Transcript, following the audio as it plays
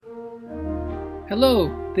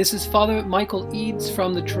Hello, this is Father Michael Eads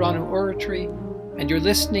from the Toronto Oratory, and you're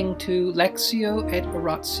listening to Lectio et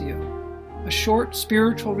Oratio, a short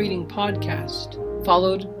spiritual reading podcast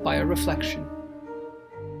followed by a reflection.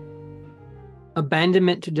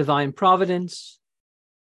 Abandonment to Divine Providence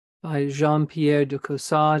by Jean-Pierre de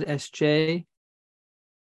Caussade, S.J.,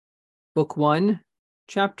 Book 1,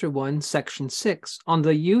 Chapter 1, Section 6, on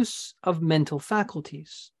the use of mental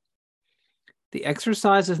faculties. The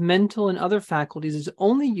exercise of mental and other faculties is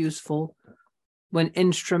only useful when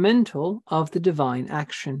instrumental of the divine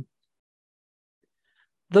action.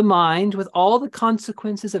 The mind, with all the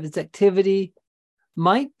consequences of its activity,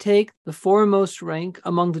 might take the foremost rank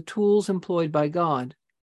among the tools employed by God,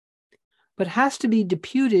 but has to be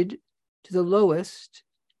deputed to the lowest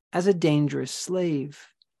as a dangerous slave.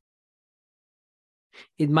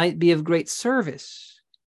 It might be of great service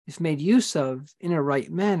if made use of in a right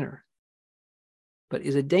manner, but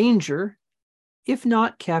is a danger if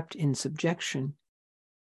not kept in subjection.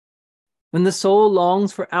 When the soul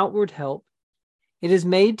longs for outward help, it is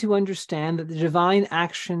made to understand that the divine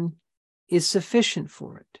action is sufficient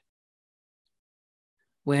for it.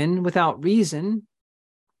 When, without reason,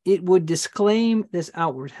 it would disclaim this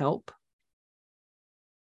outward help,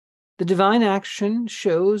 the divine action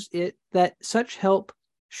shows it that such help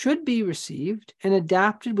should be received and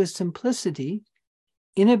adapted with simplicity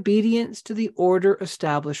in obedience to the order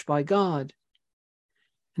established by God,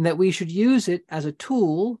 and that we should use it as a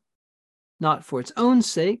tool, not for its own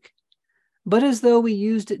sake, but as though we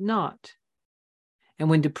used it not, and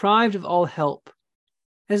when deprived of all help,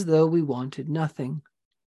 as though we wanted nothing.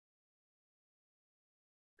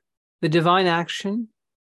 The divine action,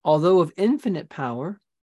 although of infinite power,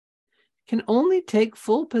 can only take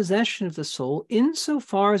full possession of the soul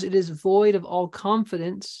insofar as it is void of all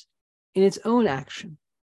confidence in its own action.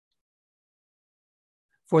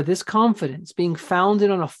 For this confidence, being founded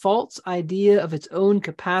on a false idea of its own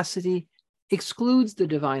capacity, excludes the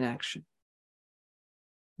divine action.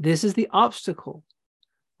 This is the obstacle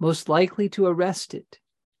most likely to arrest it,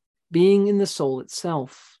 being in the soul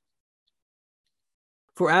itself.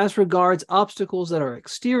 For as regards obstacles that are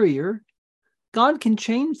exterior, God can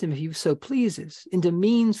change them if he so pleases into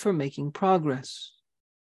means for making progress.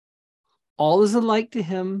 All is alike to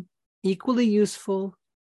him, equally useful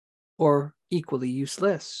or equally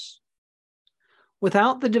useless.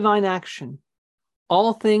 Without the divine action,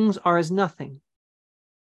 all things are as nothing,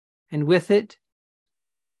 and with it,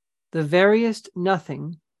 the veriest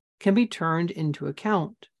nothing can be turned into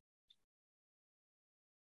account.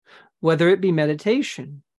 Whether it be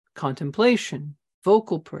meditation, contemplation,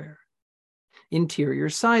 vocal prayer, interior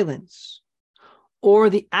silence, or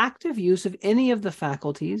the active use of any of the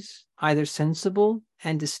faculties, either sensible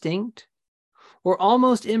and distinct, or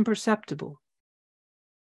almost imperceptible,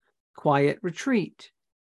 quiet retreat,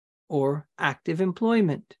 or active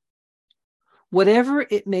employment. Whatever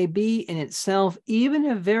it may be in itself, even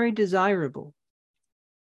if very desirable,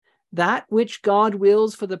 that which God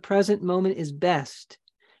wills for the present moment is best,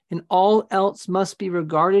 and all else must be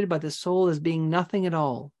regarded by the soul as being nothing at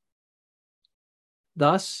all.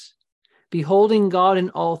 Thus, beholding God in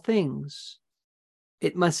all things,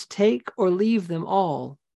 it must take or leave them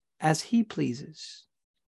all as he pleases,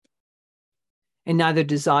 and neither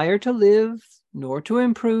desire to live, nor to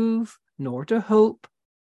improve, nor to hope,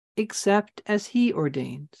 except as he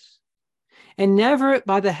ordains, and never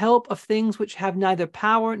by the help of things which have neither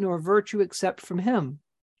power nor virtue except from him.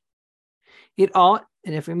 It ought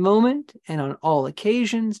at every moment and on all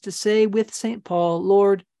occasions to say with St. Paul,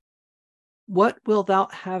 Lord, what wilt thou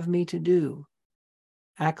have me to do?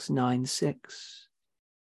 Acts 9:6.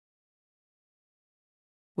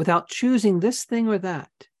 Without choosing this thing or that,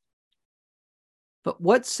 but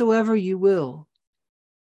whatsoever you will.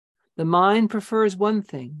 The mind prefers one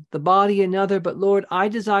thing, the body another, but Lord, I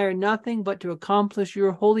desire nothing but to accomplish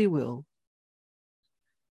your holy will.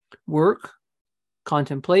 Work,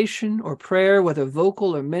 contemplation, or prayer, whether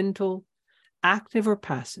vocal or mental, active or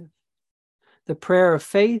passive, the prayer of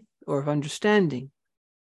faith or of understanding,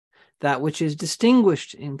 that which is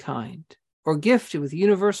distinguished in kind, or gifted with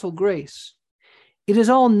universal grace, it is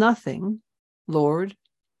all nothing, Lord,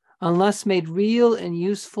 unless made real and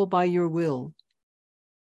useful by your will.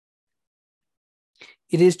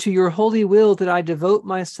 It is to your holy will that I devote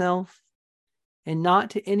myself, and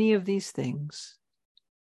not to any of these things,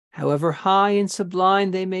 however high and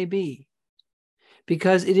sublime they may be,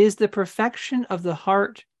 because it is the perfection of the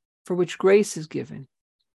heart for which grace is given,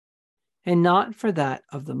 and not for that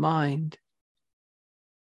of the mind.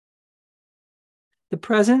 The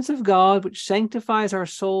presence of God, which sanctifies our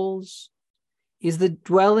souls, is the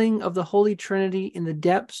dwelling of the Holy Trinity in the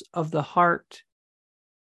depths of the heart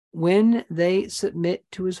when they submit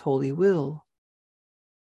to his holy will.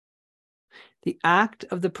 The act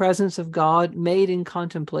of the presence of God made in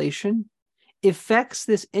contemplation effects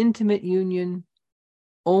this intimate union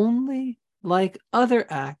only like other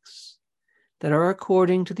acts that are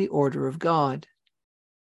according to the order of God.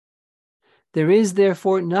 There is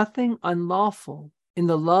therefore nothing unlawful in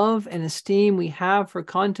the love and esteem we have for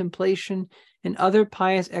contemplation and other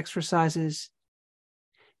pious exercises,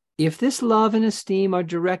 if this love and esteem are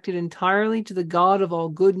directed entirely to the God of all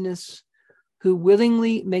goodness, who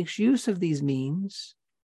willingly makes use of these means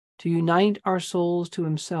to unite our souls to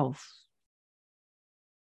himself.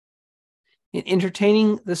 In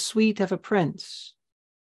entertaining the suite of a prince,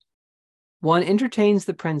 one entertains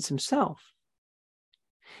the prince himself,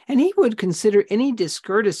 and he would consider any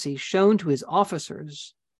discourtesy shown to his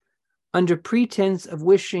officers under pretense of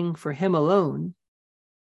wishing for him alone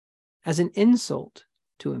as an insult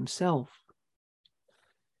to himself.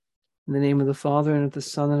 In the name of the Father, and of the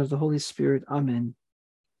Son, and of the Holy Spirit. Amen.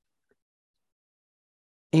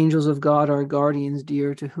 Angels of God, our guardians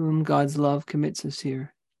dear, to whom God's love commits us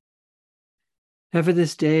here, ever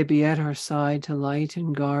this day be at our side to light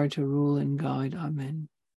and guard, to rule and guide. Amen.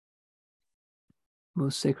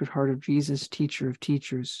 Most Sacred Heart of Jesus, teacher of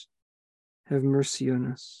teachers, have mercy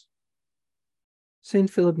on us. Saint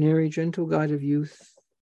Philip Neri, gentle guide of youth,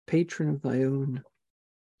 patron of thy own,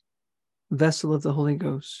 vessel of the Holy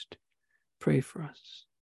Ghost, pray for us.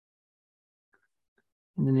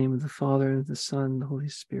 In the name of the Father, and of the Son, and the Holy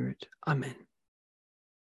Spirit. Amen.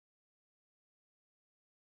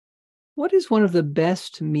 What is one of the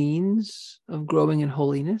best means of growing in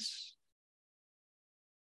holiness?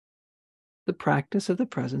 The practice of the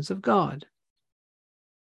presence of God.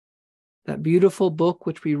 That beautiful book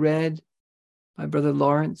which we read by Brother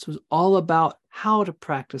Lawrence was all about how to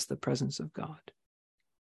practice the presence of God.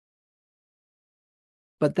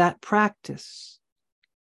 But that practice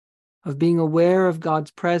of being aware of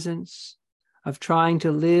God's presence, of trying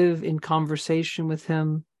to live in conversation with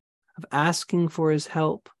him, of asking for his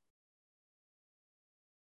help,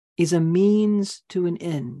 is a means to an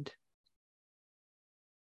end.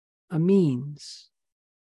 A means,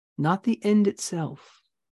 not the end itself.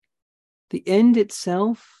 The end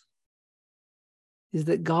itself is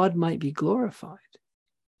that God might be glorified.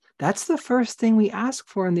 That's the first thing we ask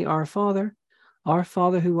for in the Our Father. Our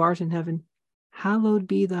Father who art in heaven, hallowed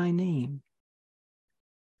be thy name.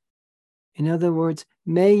 In other words,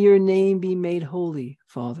 may your name be made holy,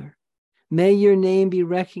 Father. May your name be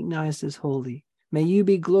recognized as holy. May you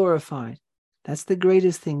be glorified. That's the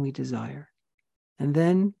greatest thing we desire. And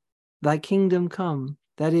then, thy kingdom come.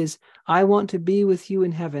 That is, I want to be with you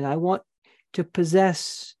in heaven. I want to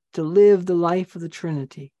possess, to live the life of the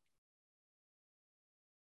Trinity.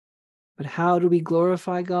 But how do we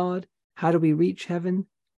glorify God? How do we reach heaven?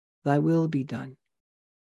 Thy will be done.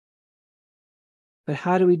 But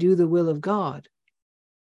how do we do the will of God?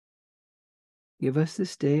 Give us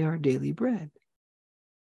this day our daily bread.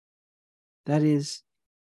 That is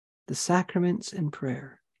the sacraments and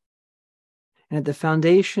prayer. And at the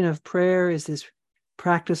foundation of prayer is this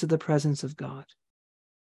practice of the presence of God.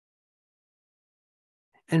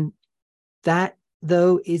 And that,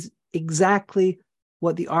 though, is exactly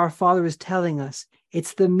what the Our Father is telling us.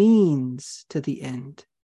 It's the means to the end.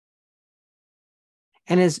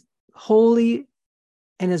 And as holy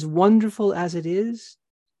and as wonderful as it is,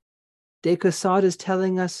 De Caussade is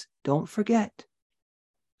telling us, don't forget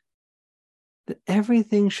that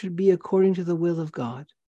everything should be according to the will of God.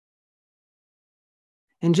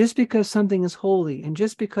 And just because something is holy, and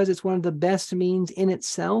just because it's one of the best means in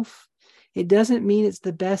itself, it doesn't mean it's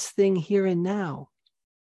the best thing here and now.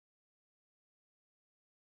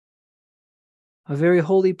 A very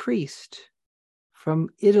holy priest from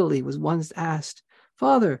Italy was once asked,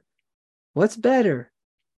 Father, what's better,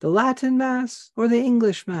 the Latin Mass or the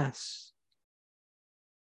English Mass?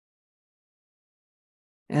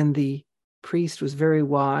 And the priest was very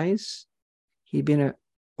wise. He'd been an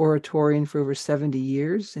oratorian for over 70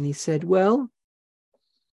 years, and he said, well,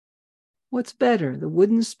 what's better, the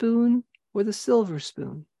wooden spoon or the silver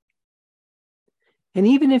spoon? And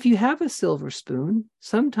even if you have a silver spoon,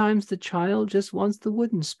 sometimes the child just wants the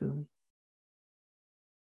wooden spoon.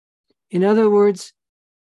 In other words,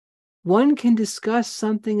 one can discuss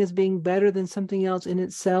something as being better than something else in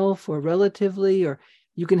itself or relatively, or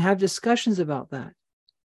you can have discussions about that.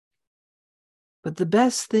 But the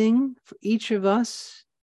best thing for each of us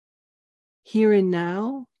here and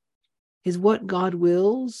now is what God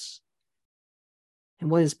wills and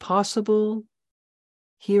what is possible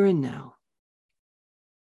here and now.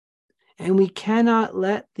 And we cannot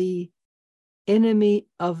let the enemy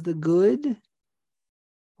of the good,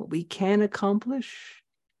 what we can accomplish.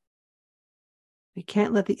 We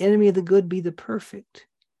can't let the enemy of the good be the perfect,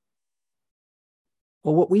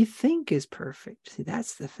 or what we think is perfect. See,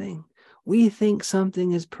 that's the thing. We think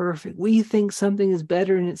something is perfect. We think something is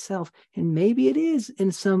better in itself, and maybe it is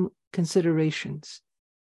in some considerations.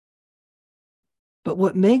 But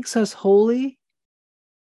what makes us holy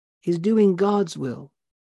is doing God's will.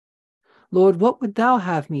 Lord, what would thou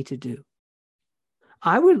have me to do?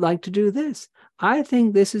 I would like to do this. I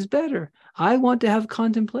think this is better. I want to have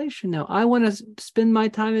contemplation now. I want to spend my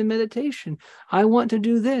time in meditation. I want to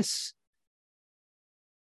do this.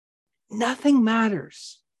 Nothing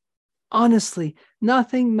matters. Honestly,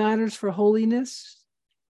 nothing matters for holiness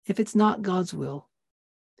if it's not God's will.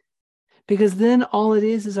 Because then all it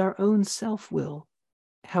is our own self-will,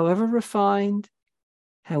 however refined,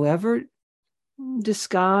 however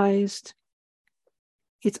disguised.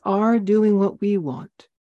 It's our doing what we want.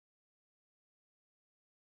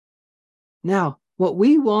 Now, what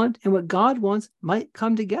we want and what God wants might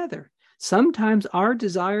come together. Sometimes our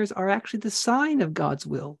desires are actually the sign of God's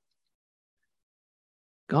will.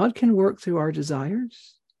 God can work through our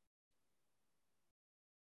desires.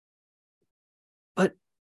 But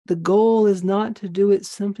the goal is not to do it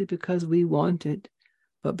simply because we want it,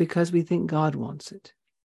 but because we think God wants it.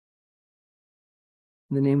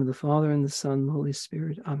 In the name of the Father, and the Son, and the Holy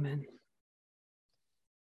Spirit. Amen.